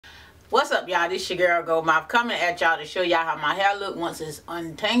What's up, y'all? This your girl Goldmouth coming at y'all to show y'all how my hair look once it's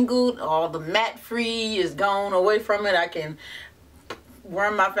untangled. All the mat free is gone away from it. I can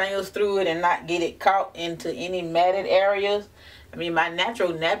run my fingers through it and not get it caught into any matted areas. I mean, my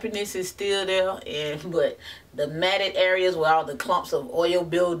natural nappiness is still there, but the matted areas where all the clumps of oil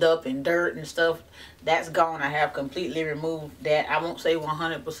build up and dirt and stuff, that's gone. I have completely removed that. I won't say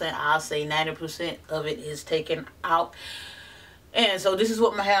 100%. I'll say 90% of it is taken out. And so this is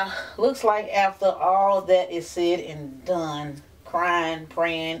what my hair looks like after all that is said and done. Crying,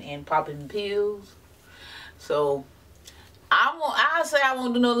 praying, and popping pills. So I'll say I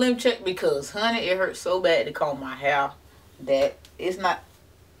won't do no limb check because, honey, it hurts so bad to comb my hair that it's not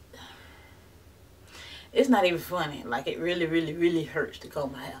even funny. Like, it really hurts to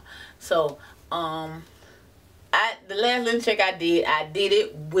comb my hair. So the last limb check I did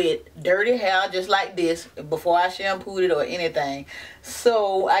it with dirty hair just like this before I shampooed it or anything.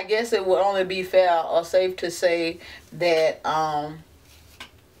 So I guess it would only be fair or safe to say that I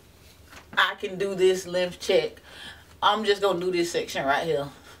can do this limb check. I'm just gonna do this section right here.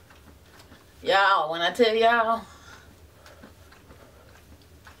 Y'all, when I tell y'all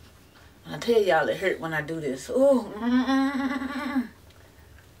it hurt when I do this. Ooh.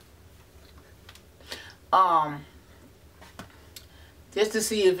 Just to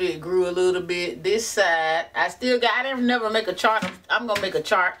see if it grew a little bit. This side, I didn't never make a chart. I'm gonna make a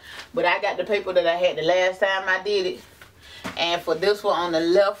chart, but I got the paper that I had the last time I did it. And for this one on the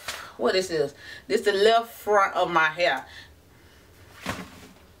left, what is this? This is the left front of my hair.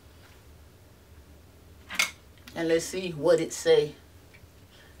 And let's see what it say.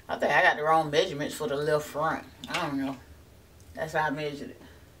 I think I got the wrong measurements for the left front. I don't know. That's how I measured it.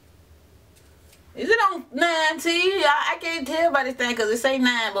 Is it on 9? See, I can't tell by this thing because it say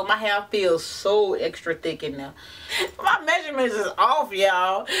 9, but my hair feels so extra thick in there. My measurements is off,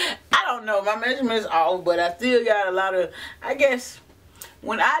 y'all. I don't know. My measurements off, but I still got a lot of, I guess,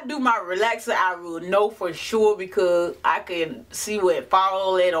 when I do my relaxer, I will know for sure because I can see where it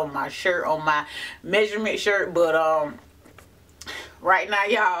follow it on my shirt, on my measurement shirt, but, right now,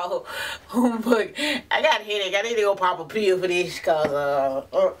 y'all, I got a headache. I need to go pop a pill for this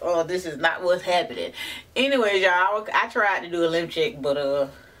because this is not what's happening. Anyways, y'all, I tried to do a limb check, but I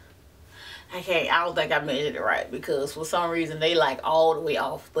don't think I measured it right because for some reason they like all the way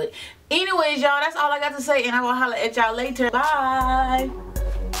off. But anyways, y'all, that's all I got to say, and I will holler at y'all later. Bye.